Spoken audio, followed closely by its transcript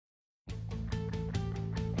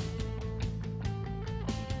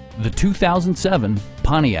The 2007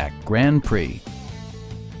 Pontiac Grand Prix.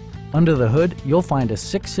 Under the hood, you'll find a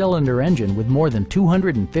 6-cylinder engine with more than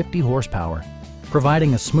 250 horsepower,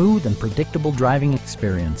 providing a smooth and predictable driving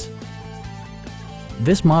experience.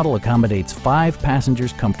 This model accommodates 5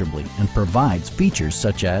 passengers comfortably and provides features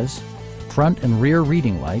such as front and rear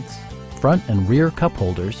reading lights, front and rear cup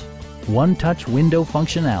holders, one-touch window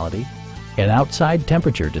functionality, an outside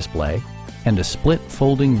temperature display, and a split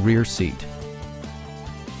folding rear seat.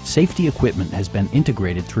 Safety equipment has been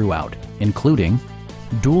integrated throughout, including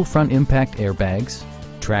dual front impact airbags,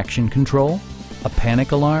 traction control, a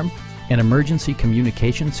panic alarm, an emergency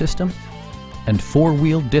communication system, and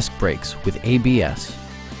 4-wheel disc brakes with ABS.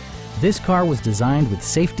 This car was designed with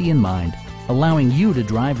safety in mind, allowing you to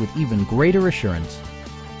drive with even greater assurance.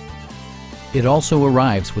 It also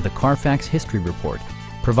arrives with a Carfax history report,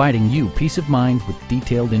 providing you peace of mind with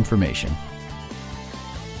detailed information.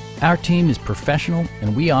 Our team is professional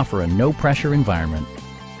and we offer a no-pressure environment.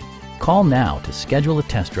 Call now to schedule a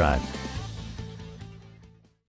test drive.